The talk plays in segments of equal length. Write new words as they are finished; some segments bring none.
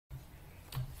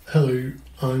Hello,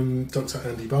 I'm Dr.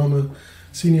 Andy Barmer,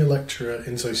 Senior Lecturer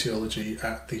in Sociology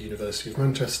at the University of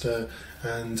Manchester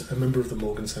and a member of the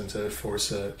Morgan Centre for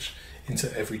Research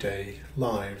into Everyday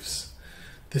Lives.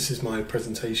 This is my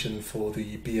presentation for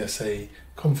the BSA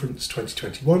Conference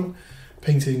 2021,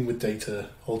 Painting with Data,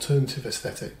 Alternative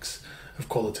Aesthetics of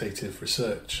Qualitative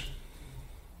Research.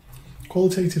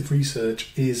 Qualitative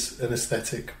research is an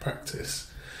aesthetic practice.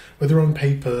 Whether on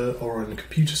paper or on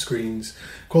computer screens,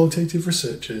 qualitative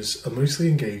researchers are mostly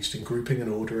engaged in grouping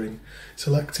and ordering,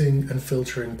 selecting and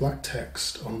filtering black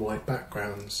text on white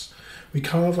backgrounds. We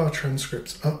carve our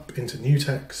transcripts up into new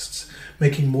texts,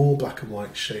 making more black and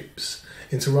white shapes,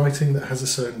 into writing that has a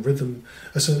certain rhythm,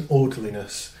 a certain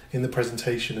orderliness in the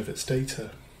presentation of its data.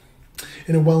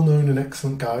 In a well-known and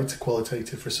excellent guide to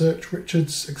qualitative research,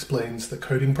 Richards explains that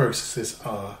coding processes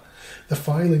are the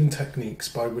filing techniques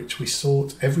by which we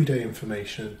sort everyday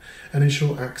information and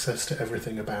ensure access to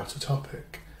everything about a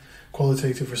topic.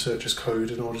 Qualitative researchers code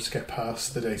in order to get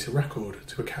past the data record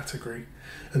to a category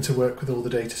and to work with all the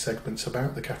data segments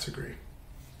about the category.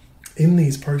 In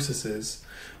these processes,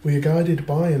 we are guided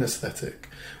by an aesthetic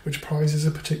which prizes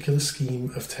a particular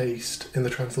scheme of taste in the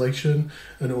translation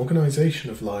and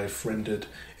organisation of life rendered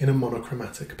in a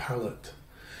monochromatic palette.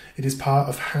 It is part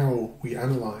of how we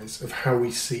analyse, of how we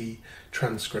see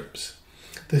transcripts.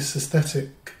 This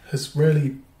aesthetic has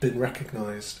rarely been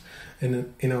recognised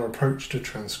in our approach to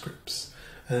transcripts,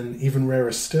 and even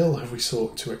rarer still have we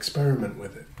sought to experiment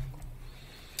with it.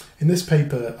 In this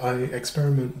paper, I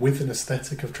experiment with an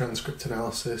aesthetic of transcript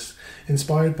analysis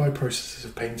inspired by processes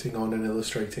of painting on and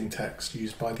illustrating text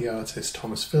used by the artist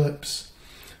Thomas Phillips.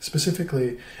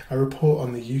 Specifically, I report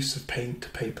on the use of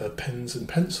paint, paper, pens and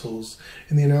pencils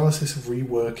in the analysis of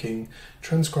reworking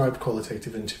transcribed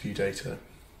qualitative interview data.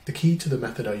 The key to the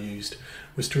method I used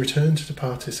was to return to the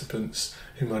participants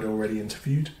whom I'd already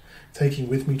interviewed, taking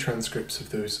with me transcripts of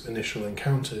those initial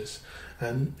encounters,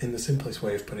 and, in the simplest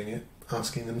way of putting it,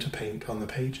 asking them to paint on the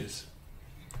pages.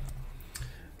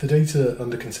 The data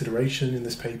under consideration in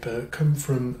this paper come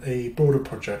from a broader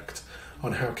project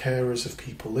on how carers of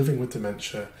people living with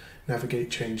dementia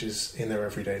navigate changes in their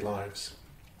everyday lives.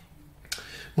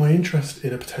 My interest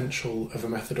in a potential of a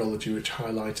methodology which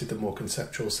highlighted the more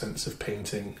conceptual sense of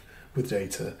painting with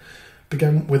data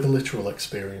began with a literal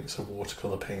experience of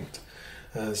watercolour paint,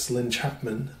 as Lynn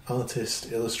Chapman,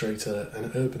 artist, illustrator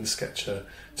and urban sketcher,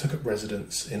 took up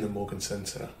residence in the Morgan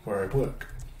Centre where I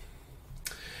work.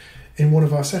 In one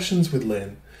of our sessions with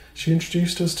Lynn, she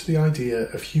introduced us to the idea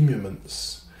of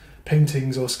humuments,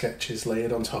 paintings or sketches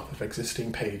layered on top of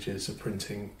existing pages of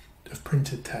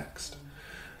printed text.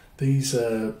 These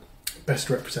are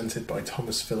best represented by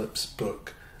Thomas Phillips'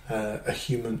 book, A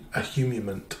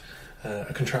Humument,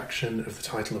 a contraction of the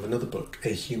title of another book, A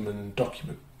Human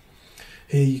Document.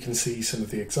 Here you can see some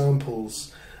of the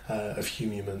examples of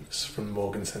humuments from the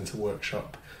Morgan Centre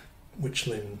workshop, which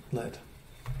Lynn led.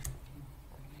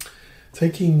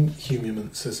 Taking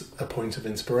humuments as a point of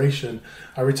inspiration,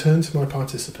 I returned to my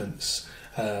participants,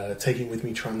 taking with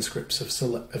me transcripts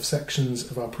of sections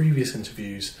of our previous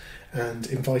interviews and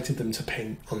invited them to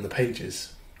paint on the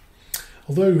pages.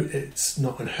 Although it's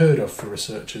not unheard of for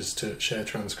researchers to share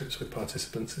transcripts with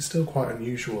participants, it's still quite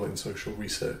unusual in social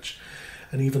research,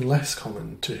 and even less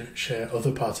common to share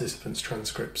other participants'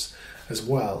 transcripts as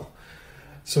well.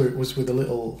 So it was with a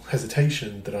little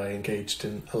hesitation that I engaged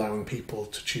in allowing people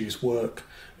to choose work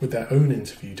with their own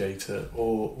interview data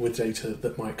or with data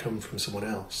that might come from someone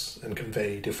else and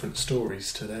convey different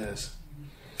stories to theirs.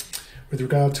 With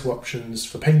regard to options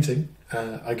for painting,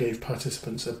 I gave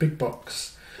participants a big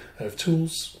box of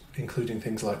tools, including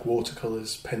things like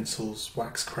watercolours, pencils,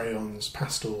 wax crayons,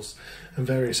 pastels, and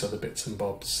various other bits and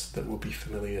bobs that will be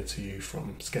familiar to you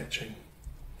from sketching.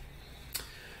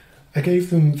 I gave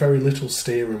them very little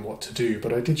steer in what to do,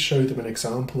 but I did show them an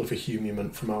example of a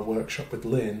humument from our workshop with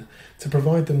Lynn to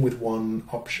provide them with one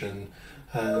option,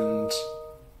 and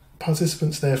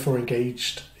participants therefore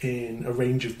engaged in a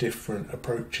range of different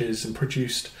approaches and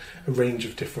produced a range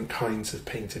of different kinds of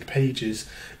painted pages,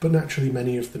 but naturally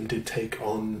many of them did take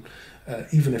on,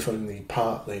 even if only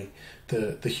partly,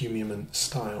 the humument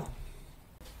style.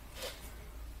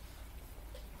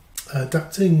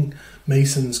 Adapting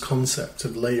Mason's concept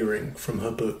of layering from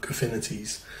her book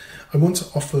Affinities, I want to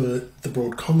offer the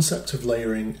broad concept of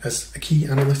layering as a key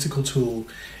analytical tool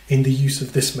in the use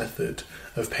of this method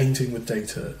of painting with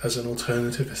data as an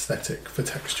alternative aesthetic for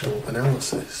textual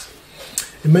analysis.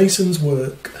 In Mason's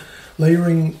work,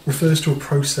 layering refers to a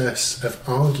process of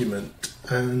argument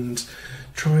and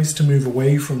tries to move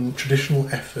away from traditional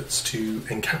efforts to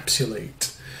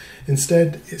encapsulate.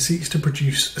 Instead, it seeks to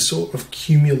produce a sort of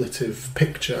cumulative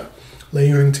picture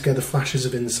layering together flashes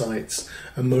of insights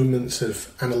and moments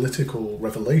of analytical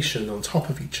revelation on top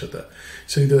of each other,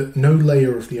 so that no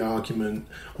layer of the argument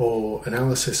or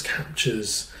analysis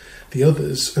captures the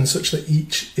others, and such that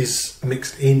each is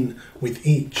mixed in with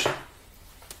each.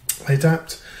 I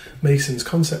adapt Mason's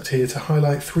concept here to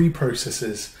highlight three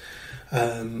processes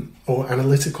or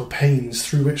analytical panes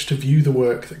through which to view the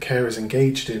work that Kerr is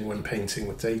engaged in when painting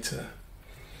with data.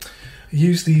 I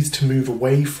use these to move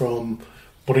away from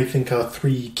what I think are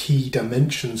three key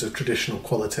dimensions of traditional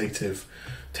qualitative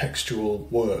textual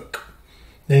work,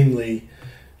 namely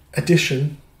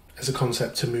addition as a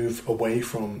concept to move away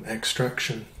from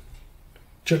extraction,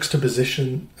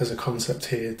 juxtaposition as a concept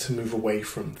here to move away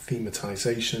from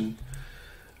thematization,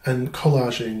 and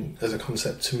collaging as a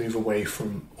concept to move away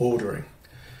from ordering.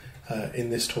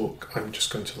 In this talk, I'm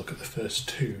just going to look at the first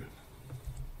two.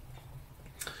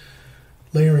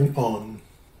 Layering on,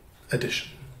 addition.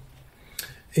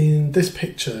 In this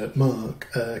picture, Mark,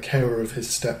 a carer of his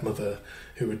stepmother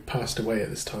who had passed away at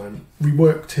this time,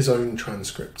 reworked his own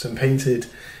transcript and painted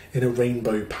in a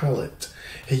rainbow palette.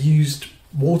 He used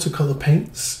watercolour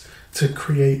paints to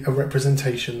create a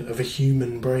representation of a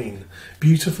human brain,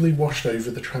 beautifully washed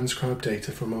over the transcribed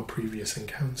data from our previous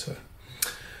encounter.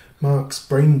 Mark's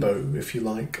brainbow, if you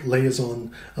like, layers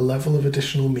on a level of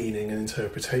additional meaning and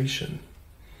interpretation.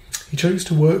 He chose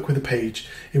to work with a page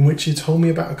in which he told me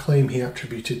about a claim he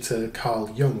attributed to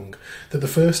Carl Jung, that the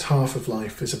first half of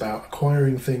life is about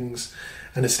acquiring things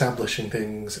and establishing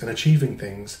things and achieving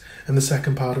things, and the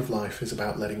second part of life is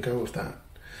about letting go of that.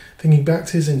 Thinking back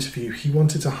to his interview, he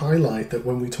wanted to highlight that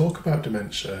when we talk about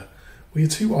dementia, we are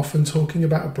too often talking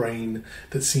about a brain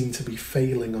that seemed to be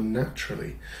failing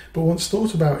unnaturally. But once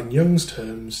thought about in Jung's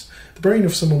terms, the brain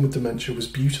of someone with dementia was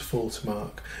beautiful to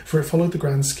Mark, for it followed the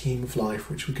grand scheme of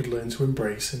life which we could learn to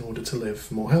embrace in order to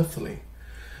live more healthily.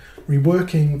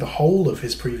 Reworking the whole of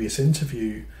his previous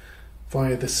interview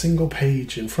via the single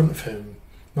page in front of him,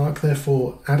 Mark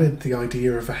therefore added the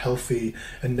idea of a healthy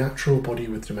and natural body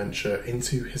with dementia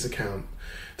into his account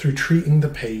through treating the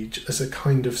page as a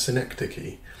kind of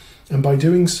synecdoche, and by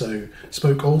doing so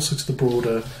spoke also to the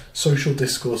broader social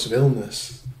discourse of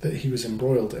illness that he was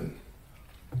embroiled in.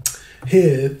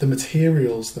 Here, the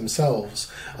materials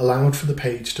themselves allowed for the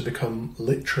page to become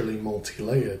literally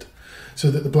multi-layered, so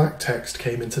that the black text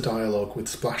came into dialogue with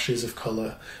splashes of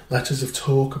colour, letters of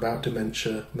talk about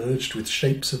dementia merged with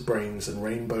shapes of brains and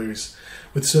rainbows,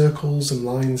 with circles and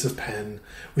lines of pen,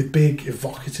 with big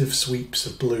evocative sweeps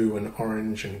of blue and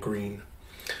orange and green.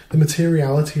 The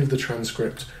materiality of the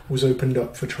transcript was opened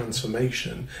up for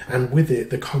transformation, and with it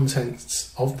the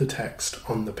contents of the text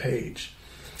on the page.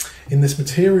 In this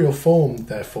material form,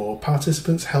 therefore,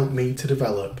 participants helped me to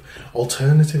develop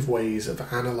alternative ways of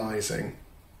analysing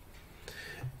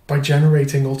by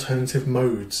generating alternative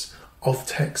modes of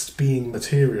text being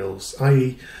materials,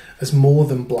 i.e. as more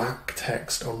than black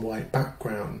text on white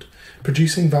background,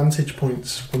 producing vantage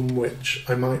points from which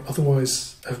I might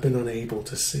otherwise have been unable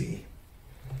to see.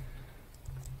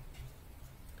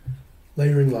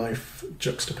 Layering life,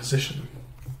 juxtaposition.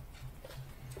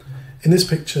 In this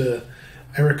picture,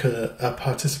 Erica, a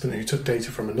participant who took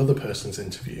data from another person's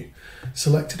interview,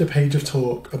 selected a page of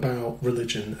talk about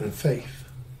religion and faith.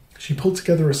 She pulled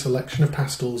together a selection of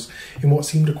pastels in what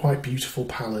seemed a quite beautiful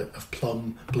palette of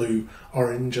plum, blue,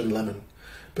 orange and lemon,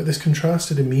 but this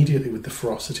contrasted immediately with the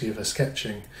ferocity of her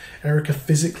sketching. Erica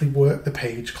physically worked the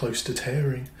page close to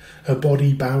tearing, her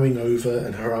body bowing over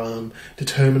and her arm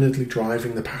determinedly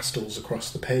driving the pastels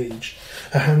across the page,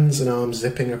 her hands and arms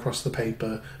zipping across the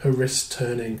paper, her wrists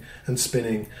turning and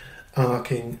spinning,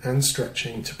 arcing and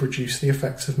stretching to produce the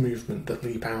effects of movement that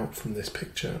leap out from this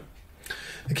picture.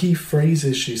 The key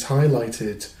phrases she's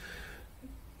highlighted: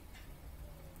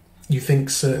 you think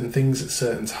certain things at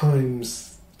certain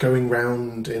times, going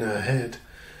round in her head.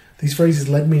 These phrases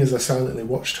led me, as I silently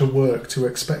watched her work, to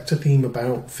expect a theme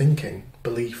about thinking,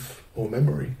 belief or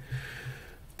memory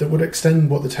that would extend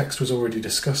what the text was already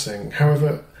discussing.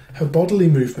 However, her bodily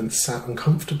movements sat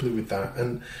uncomfortably with that,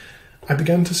 and I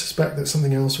began to suspect that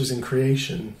something else was in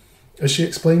creation. As she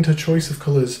explained her choice of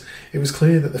colours, it was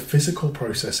clear that the physical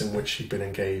process in which she'd been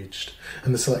engaged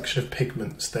and the selection of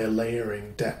pigments, their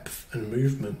layering, depth and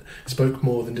movement spoke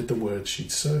more than did the words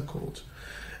she'd circled.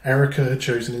 Erica had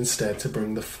chosen instead to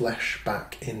bring the flesh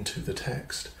back into the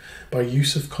text by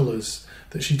use of colours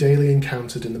that she daily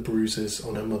encountered in the bruises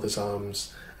on her mother's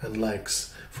arms and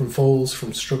legs, from falls,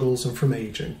 from struggles and from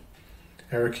ageing.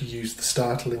 Erica used the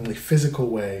startlingly physical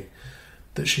way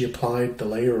that she applied the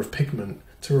layer of pigment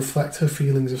to reflect her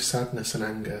feelings of sadness and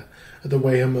anger at the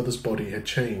way her mother's body had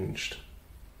changed.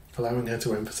 allowing her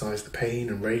to emphasise the pain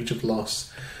and rage of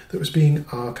loss that was being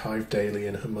archived daily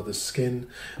in her mother's skin,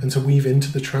 and to weave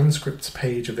into the transcripts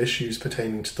page of issues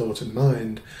pertaining to thought and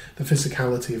mind the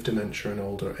physicality of dementia and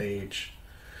older age.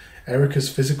 Erica's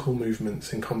physical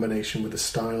movements, in combination with the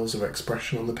styles of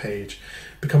expression on the page,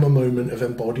 become a moment of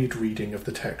embodied reading of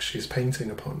the text she is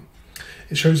painting upon.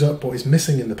 It shows up what is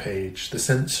missing in the page: the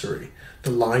sensory,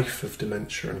 the life of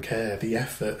dementia and care, the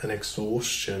effort and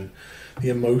exhaustion, the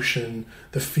emotion,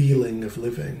 the feeling of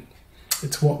living.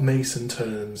 It's what Mason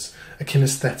terms a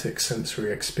kinesthetic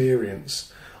sensory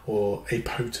experience, or a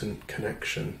potent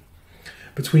connection,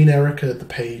 between Erica, the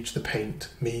page, the paint,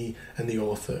 me, and the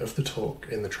author of the talk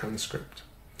in the transcript.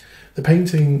 The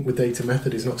painting with data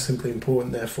method is not simply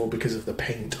important, therefore, because of the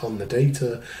paint on the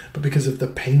data, but because of the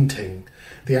painting,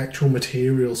 the actual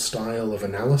material style of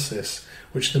analysis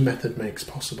which the method makes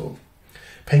possible.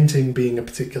 Painting, being a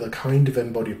particular kind of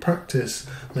embodied practice,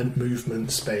 lent movement,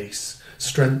 space,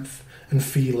 strength, and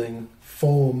feeling,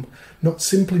 form, not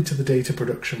simply to the data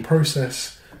production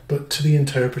process, but to the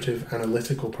interpretive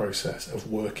analytical process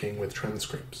of working with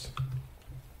transcripts.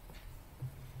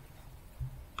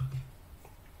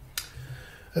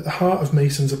 At the heart of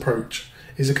Mason's approach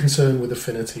is a concern with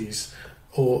affinities,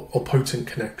 or potent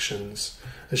connections,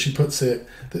 as she puts it,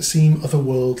 that seem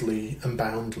otherworldly and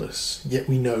boundless, yet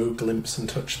we know, glimpse and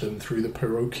touch them through the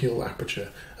parochial aperture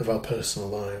of our personal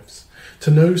lives.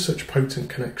 To know such potent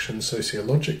connections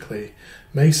sociologically,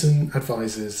 Mason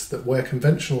advises that where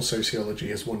conventional sociology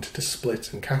has wanted to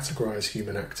split and categorise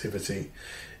human activity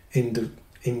into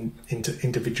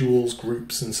individuals,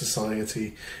 groups and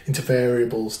society, into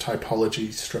variables,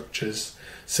 typology, structures,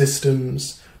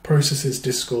 systems, processes,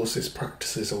 discourses,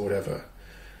 practices, or whatever,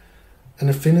 an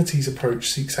affinities approach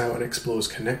seeks out and explores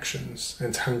connections,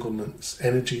 entanglements,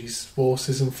 energies,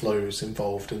 forces and flows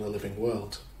involved in the living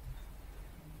world.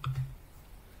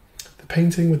 The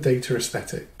painting with data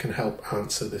aesthetic can help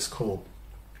answer this call.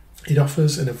 It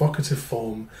offers an evocative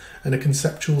form and a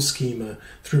conceptual schema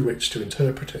through which to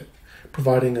interpret it,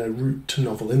 providing a route to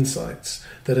novel insights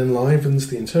that enlivens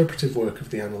the interpretive work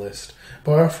of the analyst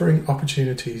by offering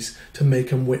opportunities to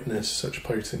make and witness such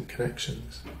potent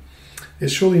connections.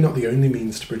 It's surely not the only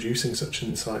means to producing such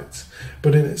insights,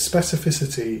 but in its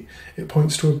specificity, it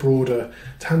points to a broader,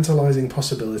 tantalising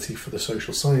possibility for the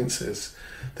social sciences,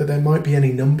 that there might be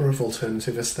any number of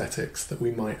alternative aesthetics that we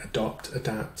might adopt,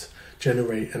 adapt,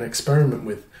 generate and experiment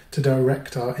with to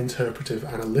direct our interpretive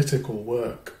analytical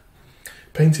work.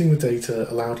 Painting with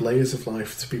data allowed layers of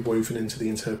life to be woven into the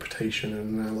interpretation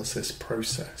and analysis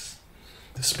process.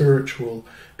 The spiritual,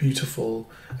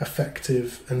 beautiful,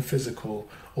 affective and physical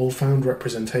all found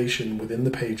representation within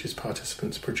the pages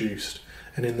participants produced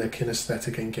and in their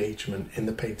kinesthetic engagement in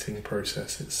the painting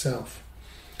process itself.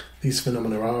 These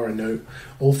phenomena are, I note,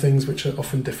 all things which are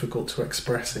often difficult to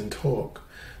express in talk,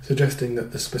 suggesting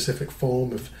that the specific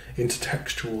form of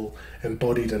intertextual,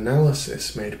 embodied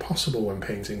analysis made possible when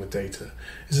painting with data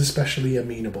is especially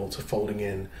amenable to folding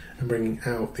in and bringing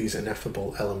out these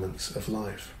ineffable elements of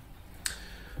life.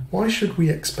 Why should we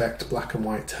expect black and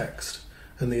white text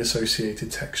and the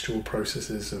associated textual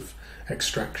processes of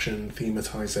extraction,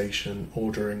 thematization,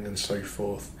 ordering and so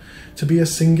forth to be a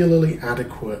singularly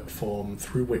adequate form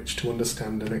through which to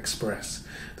understand and express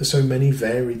the so many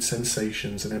varied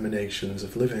sensations and emanations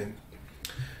of living?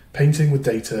 Painting with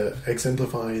data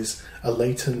exemplifies a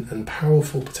latent and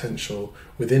powerful potential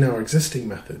within our existing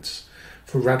methods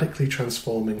for radically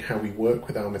transforming how we work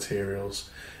with our materials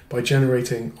by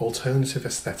generating alternative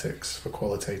aesthetics for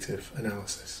qualitative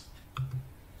analysis.